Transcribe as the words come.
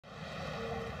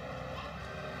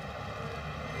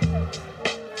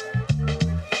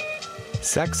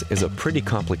Sex is a pretty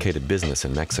complicated business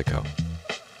in Mexico.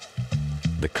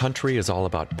 The country is all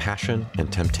about passion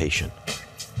and temptation,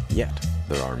 yet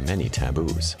there are many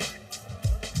taboos.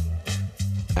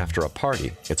 After a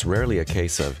party, it's rarely a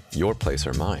case of your place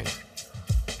or mine.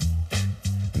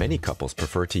 Many couples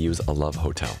prefer to use a love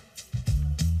hotel.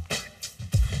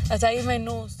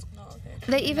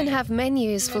 They even have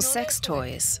menus for sex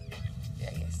toys,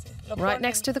 right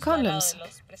next to the condoms.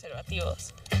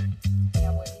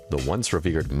 The once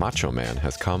revered macho man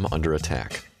has come under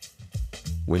attack.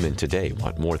 Women today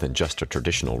want more than just a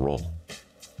traditional role.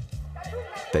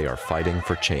 They are fighting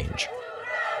for change.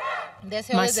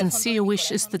 My sincere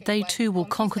wish is that they too will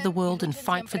conquer the world and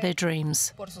fight for their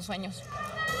dreams.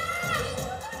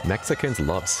 Mexicans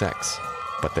love sex,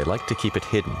 but they like to keep it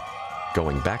hidden,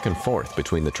 going back and forth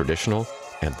between the traditional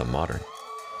and the modern.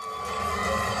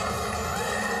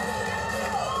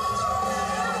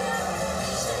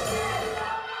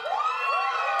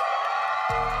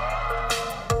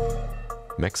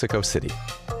 Mexico City.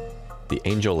 The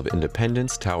Angel of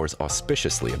Independence towers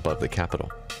auspiciously above the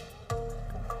capital.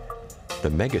 The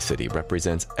megacity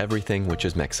represents everything which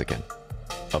is Mexican,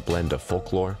 a blend of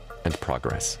folklore and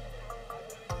progress.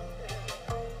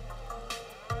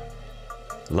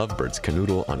 Lovebirds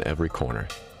canoodle on every corner.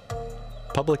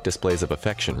 Public displays of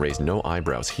affection raise no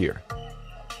eyebrows here.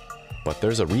 But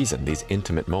there's a reason these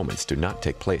intimate moments do not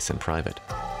take place in private.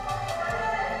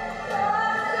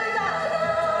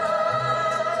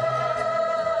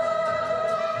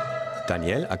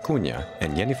 Daniel Acuña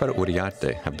and Jennifer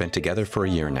Uriarte have been together for a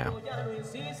year now.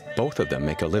 Both of them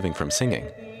make a living from singing,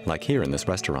 like here in this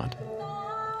restaurant.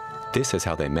 This is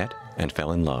how they met and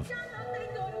fell in love.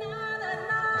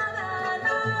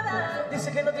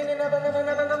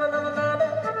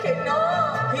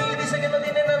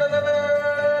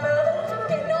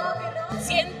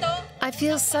 I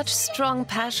feel such strong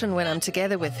passion when I'm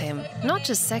together with him, not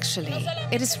just sexually.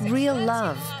 It is real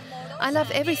love. I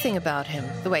love everything about him,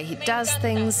 the way he does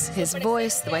things, his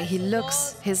voice, the way he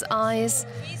looks, his eyes.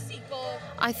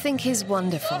 I think he's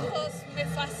wonderful.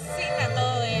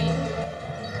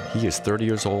 He is 30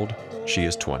 years old, she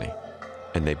is 20,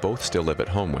 and they both still live at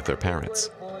home with their parents.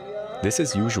 This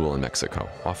is usual in Mexico,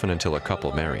 often until a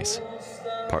couple marries,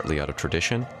 partly out of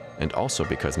tradition and also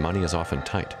because money is often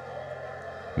tight.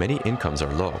 Many incomes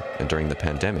are low, and during the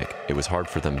pandemic, it was hard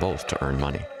for them both to earn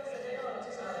money.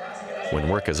 When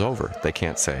work is over, they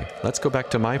can't say, "Let's go back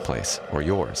to my place or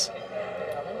yours."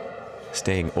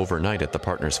 Staying overnight at the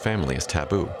partner's family is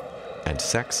taboo, and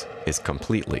sex is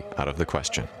completely out of the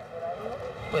question.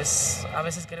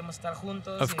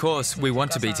 Of course, we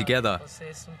want to be together,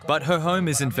 but her home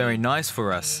isn't very nice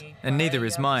for us, and neither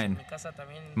is mine.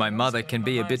 My mother can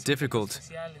be a bit difficult.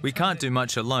 We can't do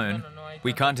much alone.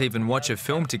 We can't even watch a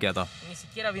film together.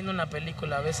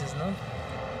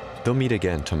 They'll meet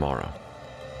again tomorrow.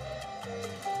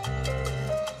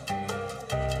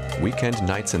 Weekend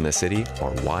nights in the city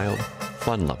are wild,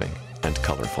 fun-loving, and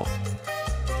colorful.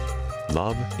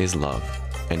 Love is love,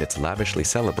 and it's lavishly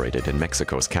celebrated in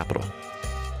Mexico's capital.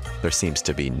 There seems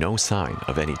to be no sign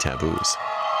of any taboos.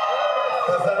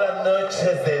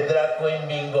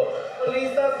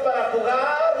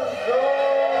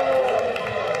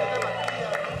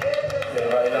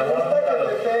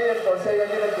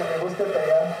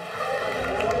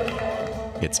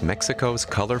 It's Mexico's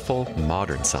colorful,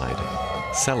 modern side,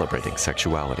 celebrating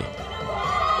sexuality.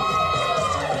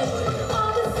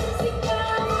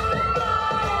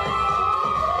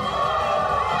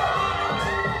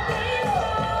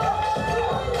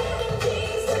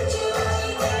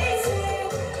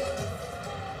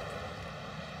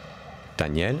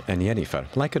 Daniel and Jennifer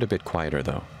like it a bit quieter,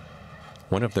 though.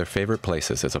 One of their favorite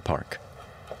places is a park.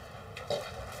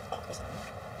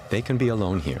 They can be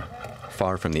alone here,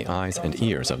 far from the eyes and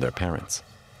ears of their parents.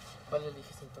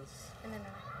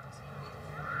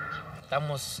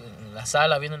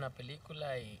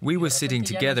 We were sitting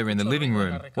together in the living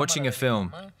room, watching a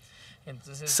film.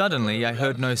 Suddenly, I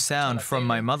heard no sound from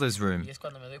my mother's room.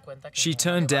 She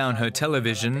turned down her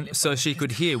television so she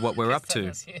could hear what we're up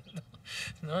to.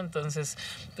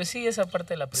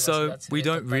 So, we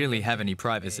don't really have any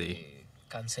privacy.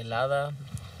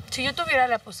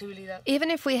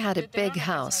 Even if we had a big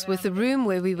house with a room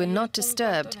where we were not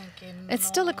disturbed, it's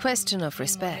still a question of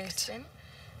respect.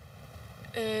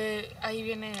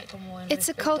 It's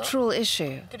a cultural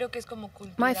issue.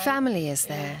 My family is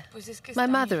there. My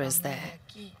mother is there.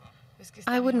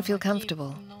 I wouldn't feel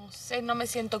comfortable.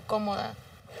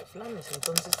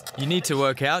 You need to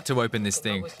work out to open this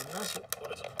thing.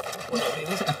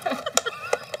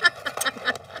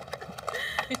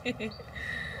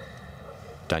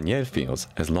 Daniel feels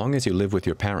as long as you live with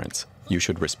your parents, you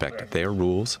should respect their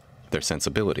rules, their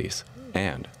sensibilities,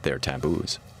 and their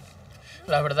taboos.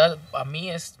 The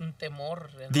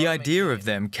idea of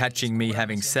them catching me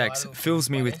having sex fills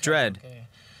me with dread.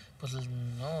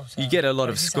 You get a lot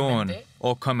of scorn,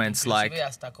 or comments like,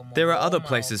 "There are other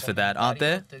places for that, aren't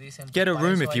there? Get a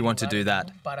room if you want to do that."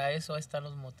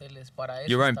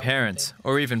 Your own parents,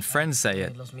 or even friends say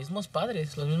it.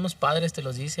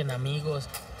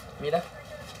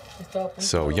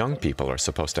 So young people are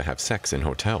supposed to have sex in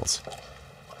hotels.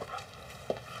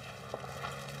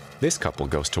 This couple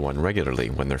goes to one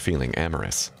regularly when they're feeling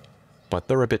amorous, but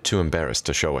they're a bit too embarrassed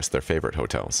to show us their favorite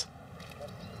hotels.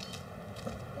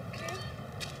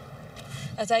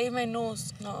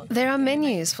 There are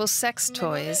menus for sex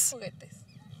toys.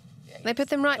 They put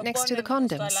them right next to the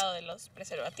condoms.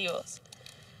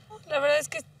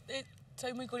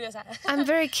 I'm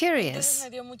very curious,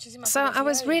 so I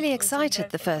was really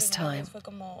excited the first time.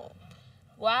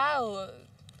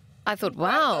 I thought,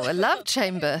 wow, a love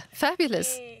chamber,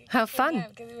 fabulous, how fun.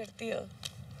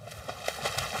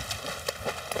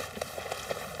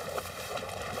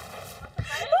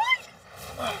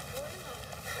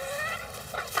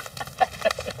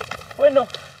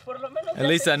 At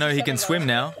least I know he can swim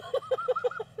now.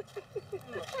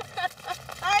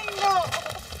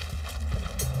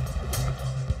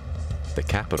 The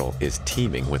capital is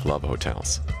teeming with love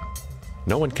hotels.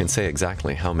 No one can say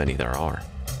exactly how many there are,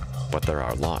 but there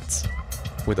are lots,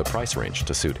 with a price range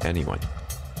to suit anyone.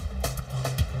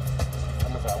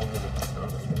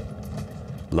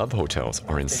 Love hotels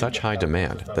are in such high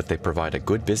demand that they provide a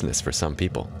good business for some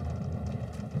people.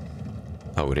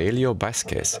 Aurelio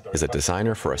Vázquez is a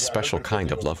designer for a special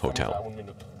kind of love hotel.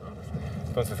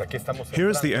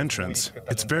 Here's the entrance.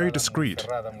 It's very discreet,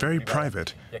 very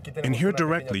private. And here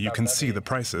directly you can see the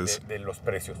prices.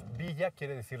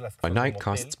 A night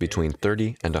costs between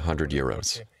 30 and 100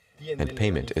 euros, and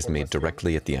payment is made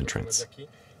directly at the entrance.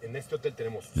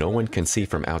 No one can see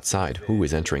from outside who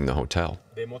is entering the hotel.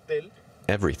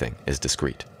 Everything is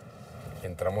discreet.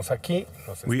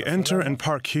 We enter and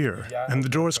park here, and the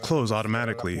doors close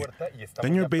automatically.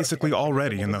 Then you're basically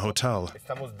already in the hotel.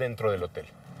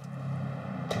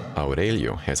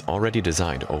 Aurelio has already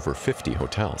designed over 50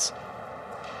 hotels.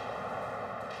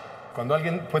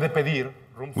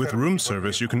 With room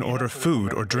service, you can order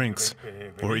food or drinks,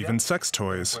 or even sex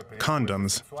toys,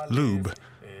 condoms, lube,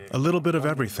 a little bit of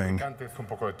everything.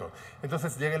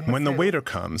 When the waiter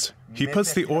comes, he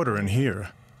puts the order in here,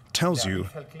 tells you,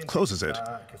 closes it,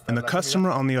 and the customer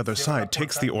on the other side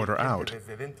takes the order out.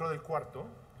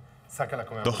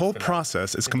 The whole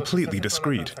process is completely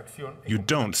discreet. You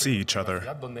don't see each other.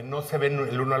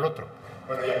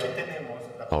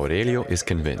 Aurelio is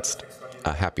convinced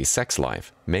a happy sex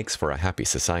life makes for a happy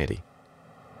society.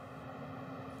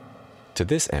 To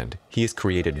this end, he has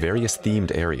created various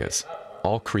themed areas,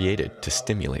 all created to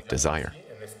stimulate desire.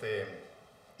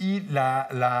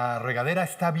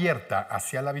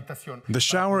 The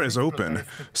shower is open,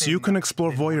 so you can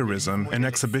explore voyeurism and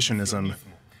exhibitionism.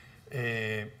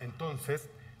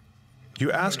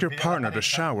 You ask your partner to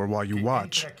shower while you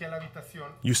watch.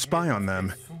 You spy on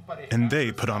them, and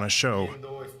they put on a show.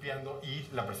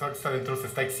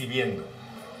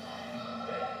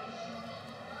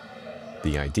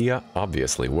 The idea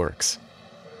obviously works.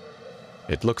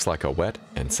 It looks like a wet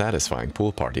and satisfying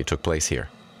pool party took place here.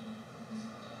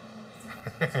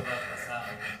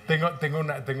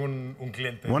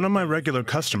 One of my regular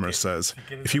customers says,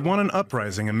 if you want an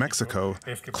uprising in Mexico,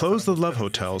 close the love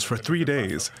hotels for 3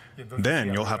 days.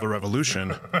 Then you'll have a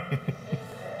revolution.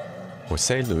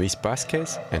 José Luis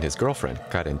Vázquez and his girlfriend,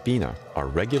 Karen Pina, are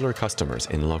regular customers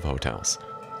in love hotels.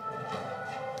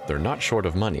 They're not short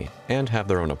of money and have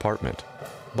their own apartment,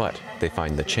 but they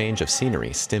find the change of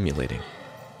scenery stimulating.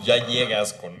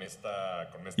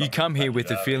 You come here with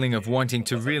the feeling of wanting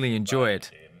to really enjoy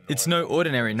it. It's no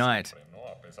ordinary night.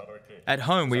 At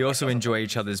home, we also enjoy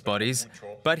each other's bodies,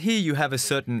 but here you have a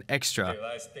certain extra.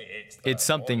 It's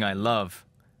something I love.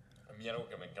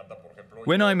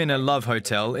 When I'm in a love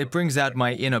hotel, it brings out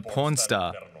my inner porn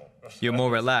star. You're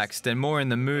more relaxed and more in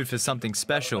the mood for something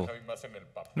special,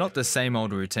 not the same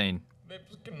old routine.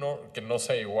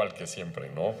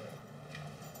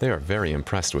 They are very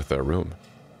impressed with their room.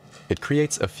 It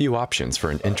creates a few options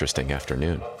for an interesting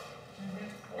afternoon.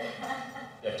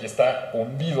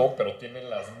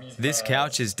 This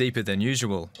couch is deeper than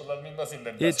usual.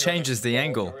 It changes the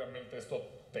angle.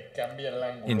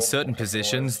 In certain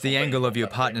positions, the angle of your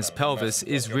partner's pelvis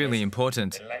is really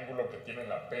important.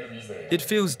 It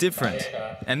feels different,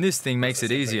 and this thing makes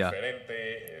it easier.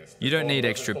 You don't need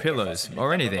extra pillows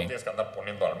or anything.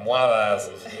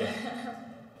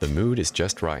 The mood is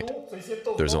just right.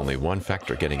 There's only one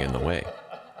factor getting in the way.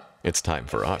 It's time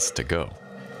for us to go.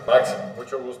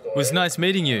 It was nice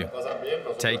meeting you.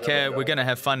 Take care, we're gonna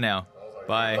have fun now.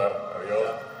 Bye.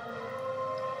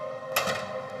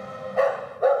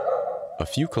 A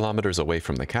few kilometers away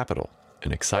from the capital,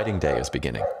 an exciting day is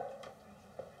beginning.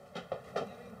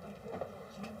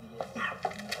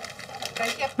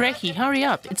 Reki, hurry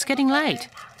up, it's getting late.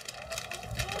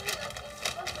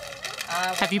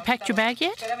 Have you packed your bag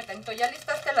yet?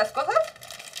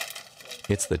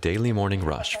 It's the daily morning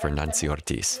rush for Nancy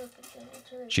Ortiz.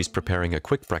 She's preparing a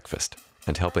quick breakfast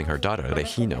and helping her daughter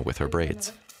Regina with her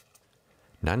braids.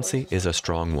 Nancy is a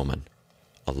strong woman,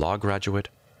 a law graduate,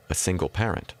 a single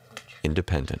parent,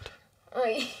 independent.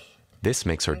 This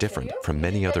makes her different from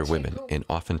many other women in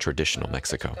often traditional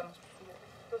Mexico.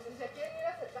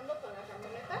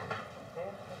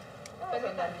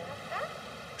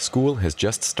 School has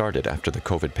just started after the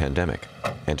COVID pandemic,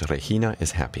 and Regina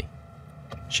is happy.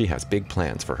 She has big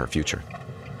plans for her future.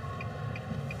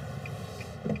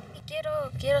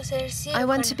 I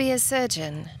want to be a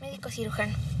surgeon.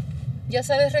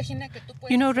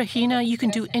 You know, Regina, you can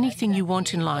do anything you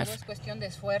want in life.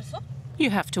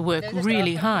 You have to work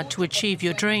really hard to achieve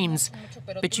your dreams,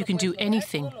 but you can do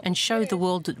anything and show the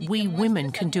world that we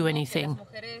women can do anything.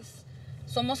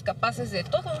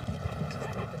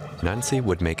 Nancy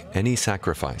would make any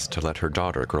sacrifice to let her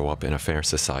daughter grow up in a fair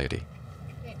society.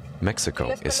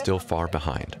 Mexico is still far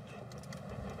behind.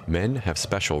 Men have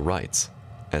special rights,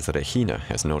 as Regina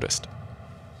has noticed.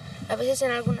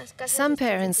 Some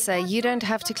parents say you don't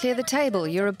have to clear the table,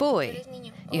 you're a boy.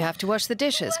 You have to wash the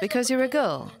dishes because you're a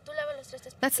girl.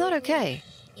 That's not okay.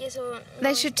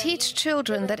 They should teach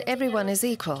children that everyone is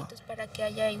equal.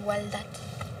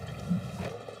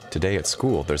 Today at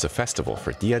school, there's a festival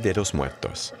for Dia de los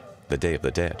Muertos, the Day of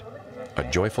the Dead, a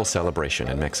joyful celebration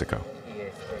in Mexico.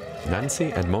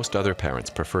 Nancy and most other parents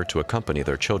prefer to accompany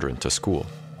their children to school.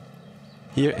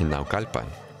 Here in Naucalpan,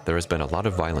 there has been a lot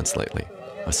of violence lately,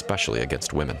 especially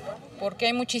against women.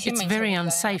 It's very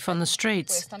unsafe on the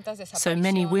streets. So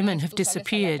many women have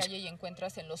disappeared.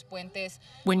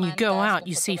 When you go out,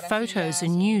 you see photos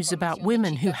and news about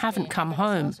women who haven't come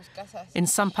home. In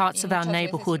some parts of our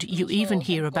neighborhood, you even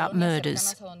hear about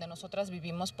murders.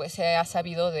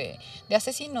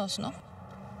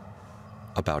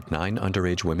 About 9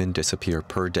 underage women disappear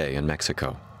per day in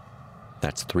Mexico.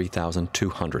 That's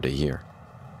 3,200 a year.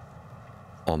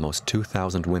 Almost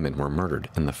 2,000 women were murdered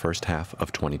in the first half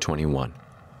of 2021.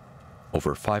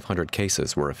 Over 500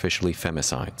 cases were officially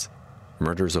femicides,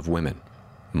 murders of women,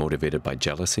 motivated by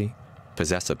jealousy,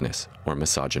 possessiveness, or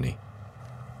misogyny.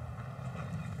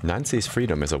 Nancy's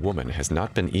freedom as a woman has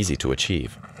not been easy to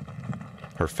achieve.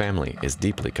 Her family is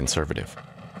deeply conservative.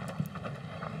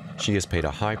 She has paid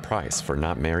a high price for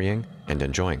not marrying and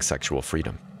enjoying sexual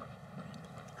freedom.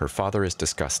 Her father is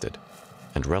disgusted,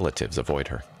 and relatives avoid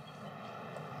her.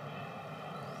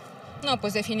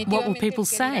 What will people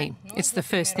say? It's the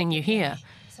first thing you hear.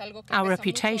 Our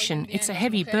reputation, it's a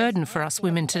heavy burden for us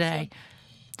women today.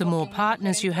 The more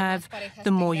partners you have, the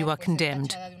more you are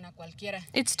condemned.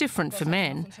 It's different for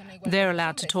men. They're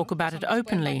allowed to talk about it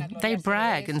openly. They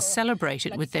brag and celebrate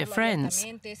it with their friends.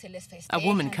 A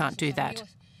woman can't do that.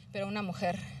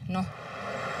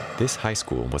 This high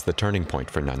school was the turning point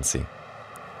for Nancy.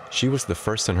 She was the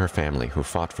first in her family who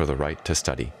fought for the right to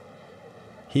study.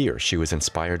 Here, she was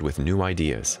inspired with new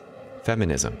ideas,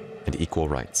 feminism, and equal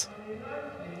rights.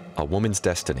 A woman's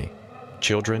destiny,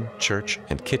 children, church,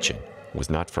 and kitchen, was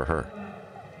not for her.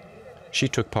 She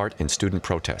took part in student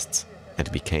protests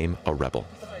and became a rebel.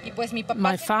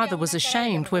 My father was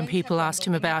ashamed when people asked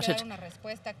him about it.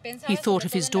 He thought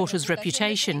of his daughter's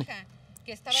reputation.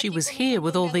 She was here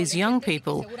with all these young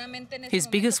people. His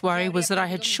biggest worry was that I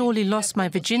had surely lost my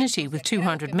virginity with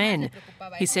 200 men.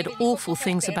 He said awful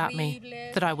things about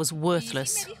me, that I was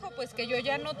worthless.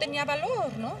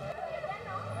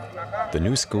 The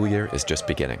new school year is just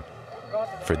beginning.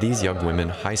 For these young women,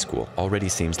 high school already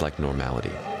seems like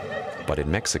normality. But in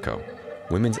Mexico,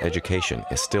 women's education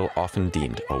is still often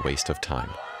deemed a waste of time.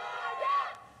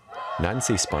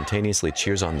 Nancy spontaneously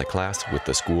cheers on the class with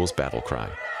the school's battle cry.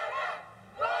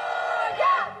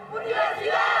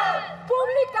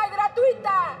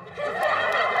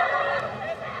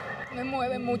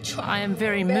 I am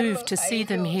very moved to see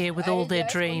them here with all their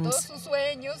dreams.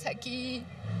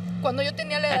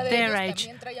 At their age,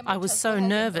 I was so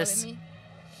nervous.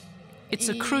 It's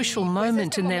a crucial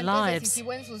moment in their lives.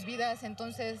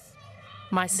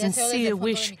 My sincere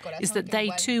wish is that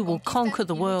they too will conquer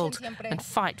the world and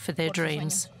fight for their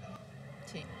dreams.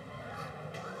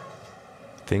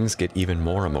 Things get even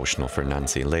more emotional for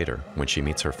Nancy later when she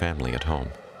meets her family at home.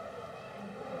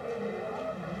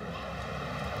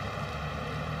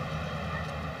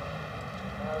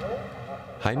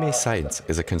 Jaime Sainz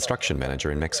is a construction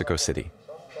manager in Mexico City.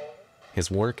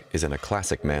 His work is in a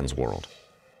classic man's world.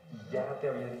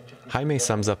 Jaime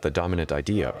sums up the dominant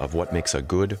idea of what makes a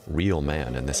good, real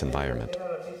man in this environment.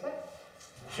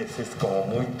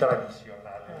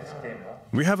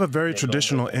 We have a very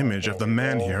traditional image of the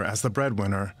man here as the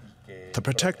breadwinner, the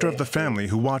protector of the family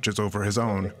who watches over his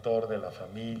own.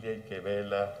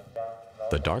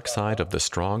 The dark side of the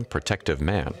strong, protective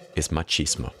man is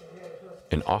machismo,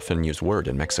 an often used word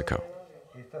in Mexico.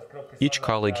 Each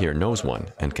colleague here knows one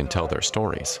and can tell their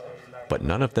stories, but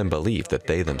none of them believe that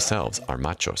they themselves are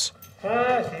machos.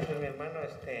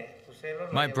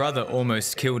 My brother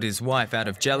almost killed his wife out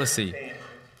of jealousy.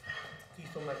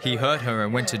 He hurt her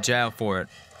and went to jail for it.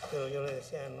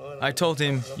 I told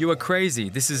him, "You are crazy,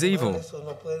 this is evil.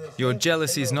 Your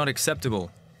jealousy is not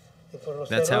acceptable."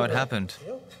 That's how it happened.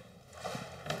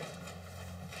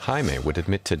 Jaime would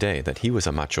admit today that he was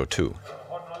a macho too.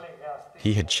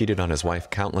 He had cheated on his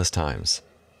wife countless times,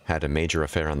 had a major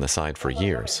affair on the side for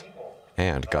years,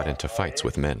 and got into fights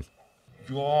with men.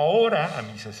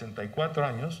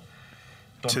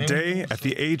 Today, at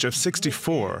the age of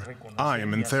 64, I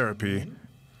am in therapy.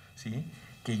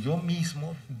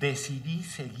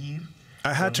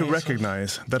 I had to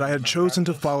recognize that I had chosen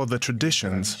to follow the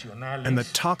traditions and the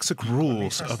toxic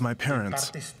rules of my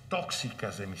parents.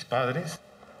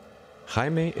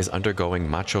 Jaime is undergoing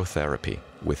macho therapy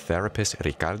with therapist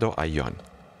Ricardo Ayllon.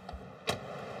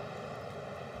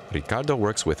 Ricardo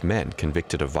works with men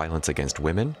convicted of violence against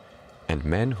women and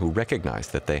men who recognize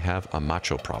that they have a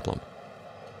macho problem.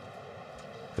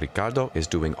 Ricardo is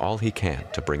doing all he can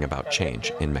to bring about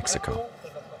change in Mexico.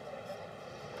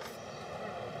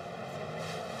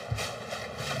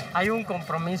 I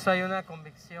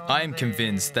am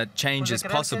convinced that change is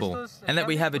possible and that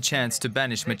we have a chance to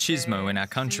banish machismo in our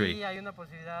country.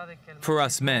 For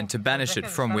us men to banish it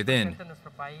from within.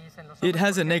 It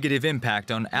has a negative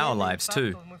impact on our lives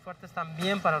too.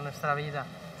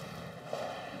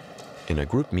 In a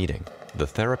group meeting, the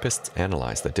therapists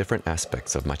analyze the different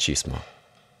aspects of machismo.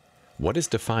 What is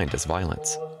defined as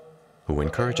violence? Who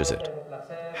encourages it?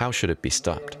 How should it be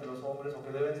stopped?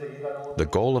 The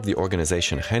goal of the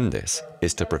organization Gendes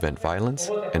is to prevent violence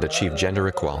and achieve gender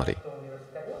equality.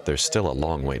 There's still a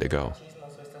long way to go.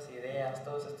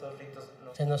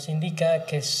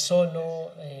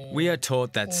 We are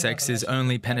taught that sex is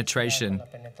only penetration,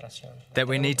 that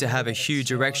we need to have a huge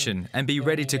erection and be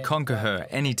ready to conquer her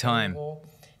any time.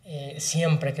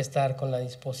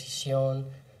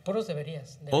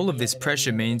 All of this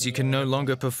pressure means you can no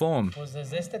longer perform,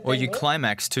 or you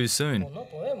climax too soon.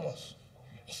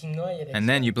 And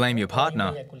then you blame your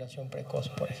partner.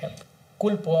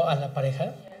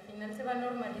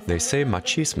 They say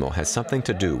machismo has something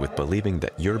to do with believing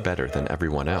that you're better than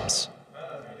everyone else,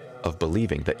 of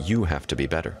believing that you have to be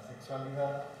better.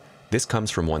 This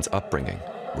comes from one's upbringing,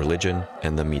 religion,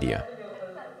 and the media.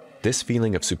 This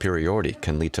feeling of superiority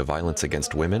can lead to violence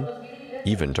against women,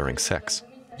 even during sex.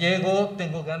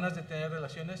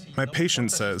 My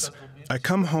patient says, "I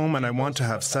come home and I want to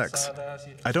have sex.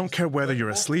 I don't care whether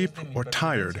you're asleep or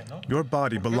tired. Your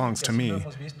body belongs to me."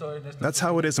 That's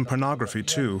how it is in pornography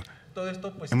too.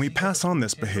 And we pass on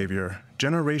this behavior,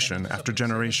 generation after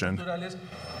generation.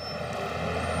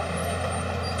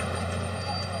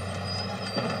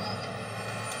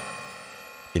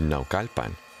 In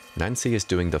Naucalpan, Nancy is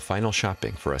doing the final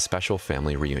shopping for a special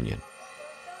family reunion.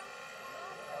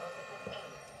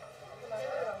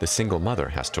 The single mother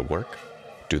has to work,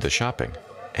 do the shopping,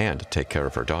 and take care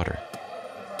of her daughter.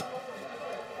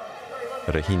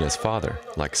 Regina's father,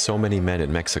 like so many men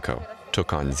in Mexico,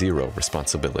 took on zero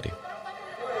responsibility.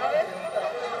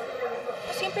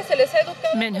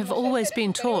 Men have always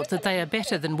been taught that they are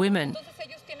better than women,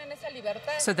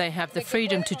 so they have the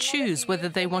freedom to choose whether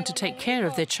they want to take care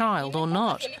of their child or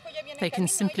not. They can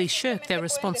simply shirk their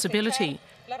responsibility.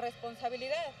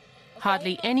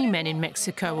 Hardly any men in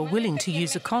Mexico are willing to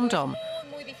use a condom.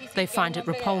 They find it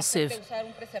repulsive.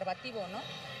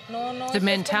 The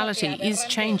mentality is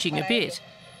changing a bit,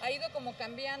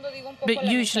 but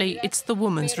usually it's the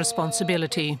woman's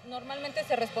responsibility.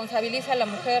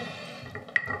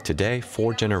 Today,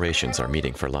 4 generations are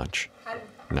meeting for lunch.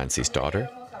 Nancy's daughter,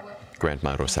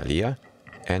 Grandma Rosalia,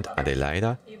 and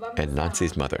Adelaida, and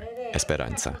Nancy's mother,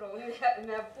 Esperanza.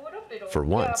 For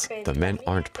once, the men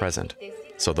aren't present,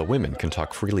 so the women can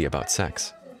talk freely about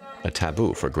sex, a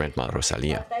taboo for Grandma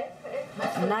Rosalia.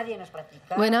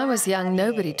 When I was young,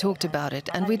 nobody talked about it,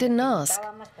 and we didn't ask.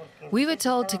 We were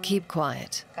told to keep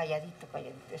quiet.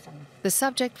 The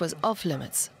subject was off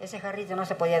limits.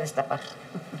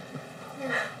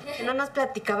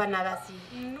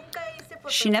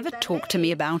 She never talked to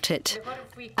me about it.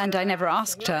 and I never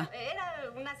asked her.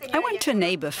 I went to a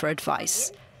neighbor for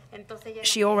advice.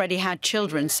 She already had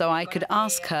children, so I could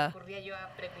ask her.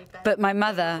 But my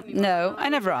mother, no, I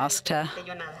never asked her.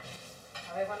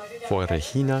 For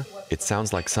Regina, it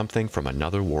sounds like something from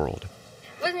another world.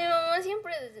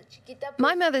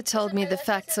 My mother told me the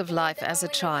facts of life as a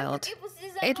child.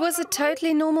 It was a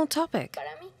totally normal topic.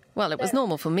 Well, it was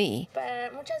normal for me,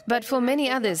 but for many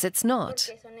others it's not.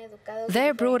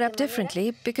 They're brought up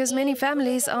differently because many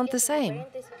families aren't the same.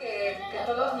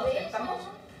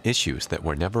 Issues that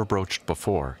were never broached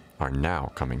before are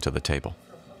now coming to the table.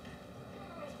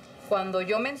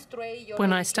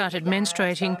 When I started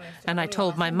menstruating and I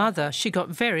told my mother, she got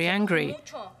very angry.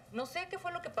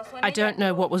 I don't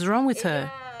know what was wrong with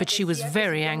her, but she was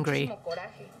very angry.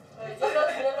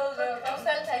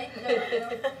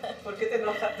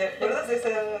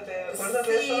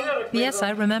 Yes,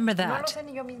 I remember that.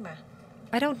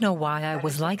 I don't know why I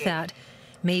was like that.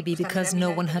 Maybe because no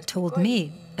one had told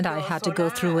me, and I had to go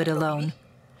through it alone.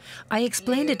 I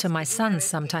explained it to my son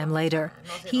sometime later.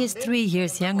 He is 3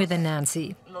 years younger than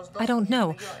Nancy. I don't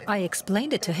know. I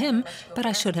explained it to him, but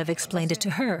I should have explained it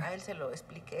to her.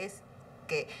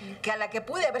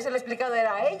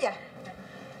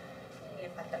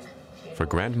 For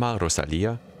Grandma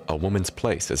Rosalia, a woman's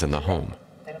place is in the home,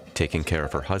 taking care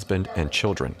of her husband and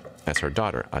children, as her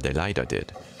daughter Adelaida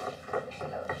did.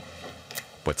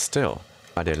 But still,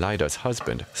 Adelaida's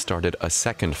husband started a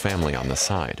second family on the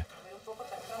side.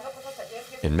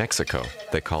 In Mexico,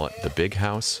 they call it the big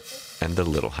house and the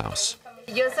little house.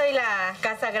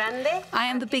 I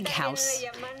am the big house.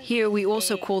 Here we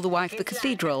also call the wife the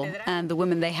cathedral, and the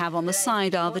women they have on the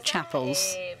side are the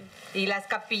chapels. He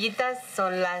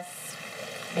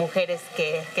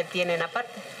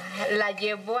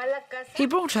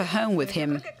brought her home with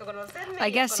him. I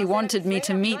guess he wanted me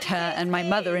to meet her and my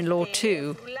mother-in-law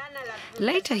too.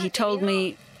 Later he told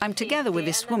me, I'm together with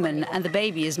this woman and the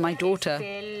baby is my daughter.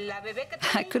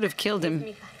 I could have killed him.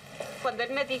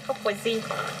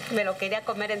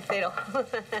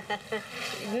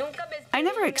 I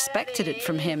never expected it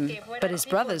from him, but his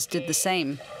brothers did the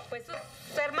same.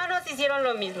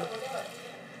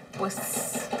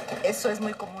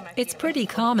 It's pretty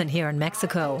common here in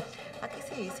Mexico.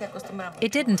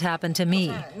 It didn't happen to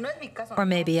me. Or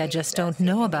maybe I just don't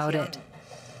know about it.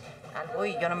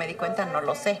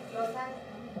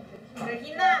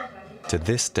 To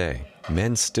this day,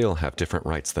 men still have different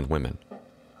rights than women.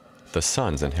 The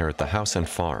sons inherit the house and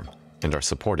farm and are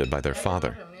supported by their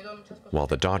father, while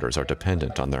the daughters are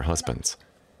dependent on their husbands.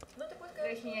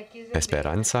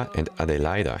 Esperanza and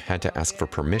Adelaida had to ask for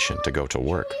permission to go to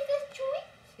work.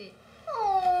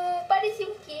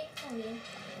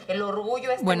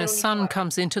 When a son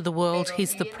comes into the world,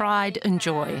 he's the pride and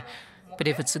joy. But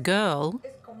if it's a girl...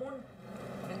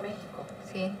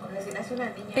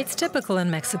 It's typical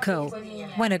in Mexico.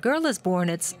 When a girl is born,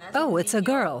 it's, oh, it's a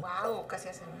girl.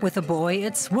 With a boy,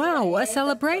 it's, wow, a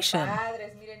celebration.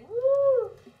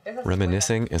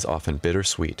 Reminiscing is often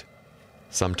bittersweet,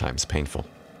 sometimes painful.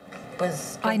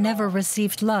 I never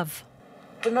received love.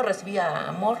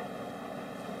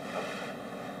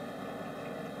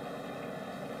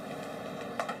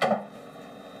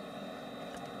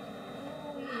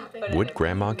 Would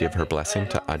Grandma give her blessing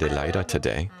to Adelaida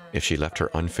today if she left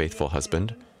her unfaithful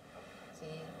husband?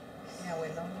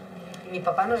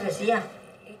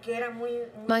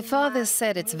 My father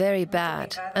said it's very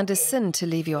bad and a sin to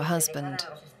leave your husband.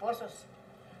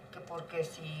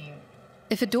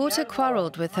 If a daughter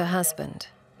quarreled with her husband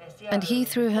and he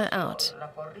threw her out,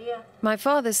 my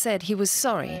father said he was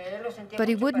sorry, but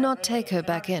he would not take her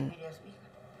back in.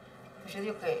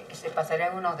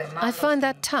 I find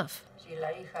that tough.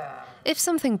 If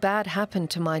something bad happened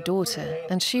to my daughter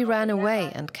and she ran away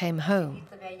and came home,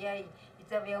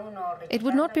 it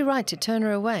would not be right to turn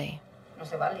her away.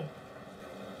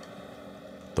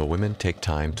 The women take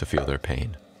time to feel their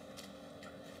pain.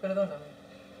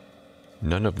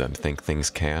 None of them think things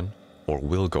can or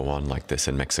will go on like this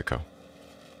in Mexico.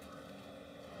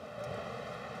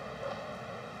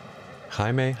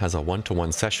 Jaime has a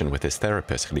one-to-one session with his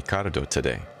therapist, Ricardo,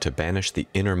 today to banish the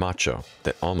inner macho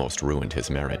that almost ruined his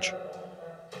marriage.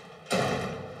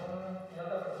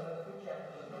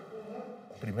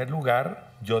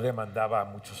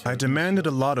 I demanded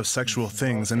a lot of sexual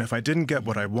things, and if I didn't get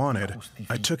what I wanted,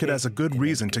 I took it as a good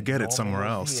reason to get it somewhere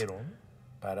else.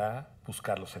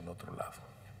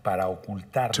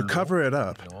 To cover it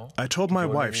up, I told my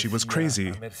wife she was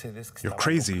crazy. You're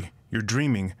crazy, you're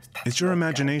dreaming, it's your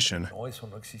imagination.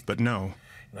 But no.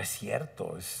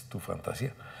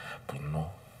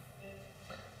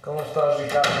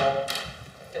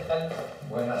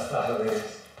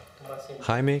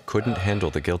 Jaime couldn't handle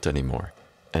the guilt anymore,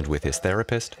 and with his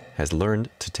therapist, has learned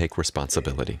to take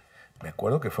responsibility.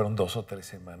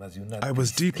 I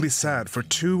was deeply sad for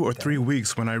 2 or 3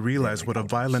 weeks when I realized what a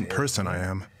violent person I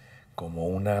am.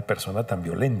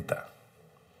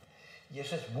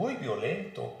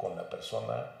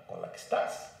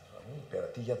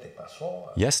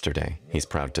 Yesterday, he's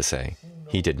proud to say,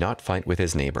 he did not fight with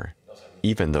his neighbor,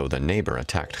 even though the neighbor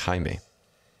attacked Jaime.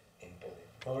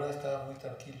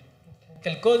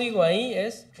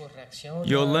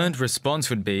 Your learned response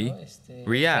would be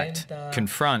react,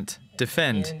 confront,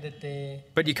 defend.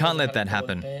 But you can't let that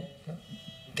happen.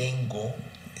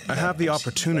 I have the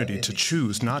opportunity to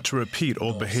choose not to repeat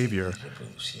old behavior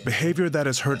that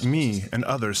has hurt me and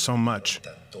others so much.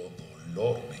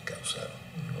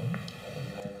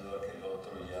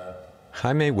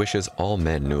 Jaime wishes all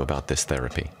men knew about this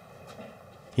therapy.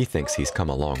 He thinks he's come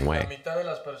a long way.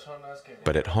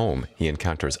 But at home, he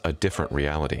encounters a different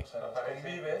reality.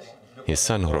 His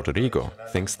son Rodrigo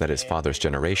thinks that his father's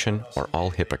generation are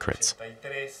all hypocrites.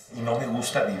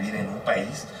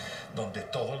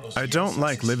 I don't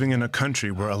like living in a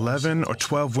country where 11 or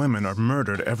 12 women are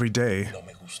murdered every day.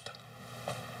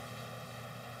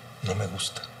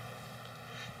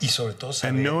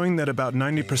 And knowing that about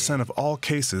 90% of all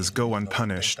cases go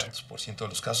unpunished.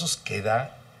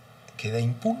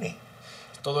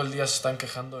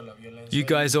 You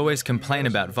guys always complain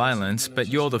about violence, but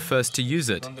you're the first to use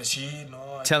it.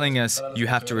 Telling us you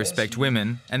have to respect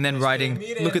women, and then writing,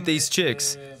 look at these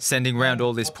chicks, sending round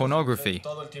all this pornography.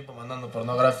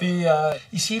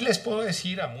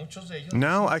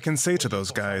 Now I can say to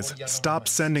those guys, stop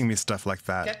sending me stuff like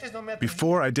that.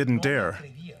 Before I didn't dare.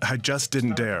 I just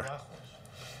didn't dare.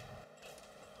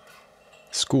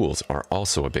 Schools are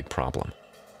also a big problem.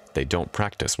 They don't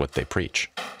practice what they preach.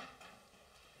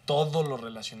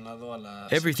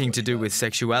 Everything to do with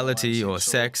sexuality or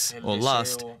sex or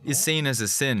lust is seen as a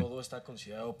sin.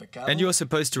 And you're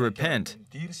supposed to repent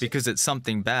because it's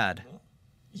something bad.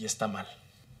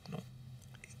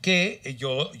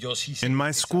 In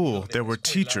my school, there were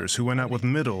teachers who went out with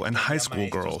middle and high school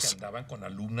girls.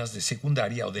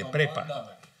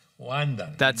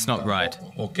 That's not right.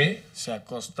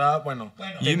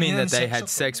 You mean that they had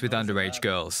sex with underage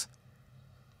girls?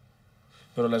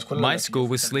 My school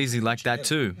was sleazy like that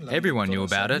too. Everyone knew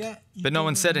about it, but no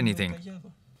one said anything.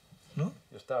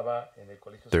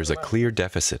 There's a clear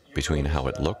deficit between how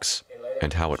it looks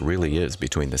and how it really is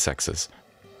between the sexes.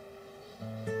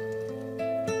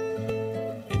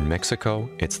 In Mexico,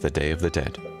 it's the Day of the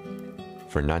Dead.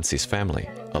 For Nancy's family,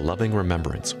 a loving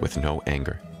remembrance with no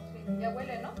anger.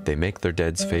 They make their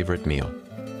dead's favorite meal,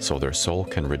 so their soul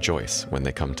can rejoice when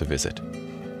they come to visit.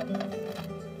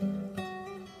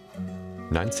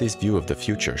 Nancy's view of the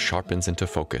future sharpens into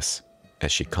focus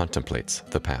as she contemplates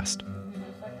the past.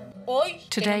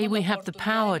 Today we have the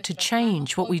power to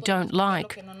change what we don't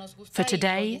like, for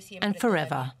today and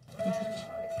forever.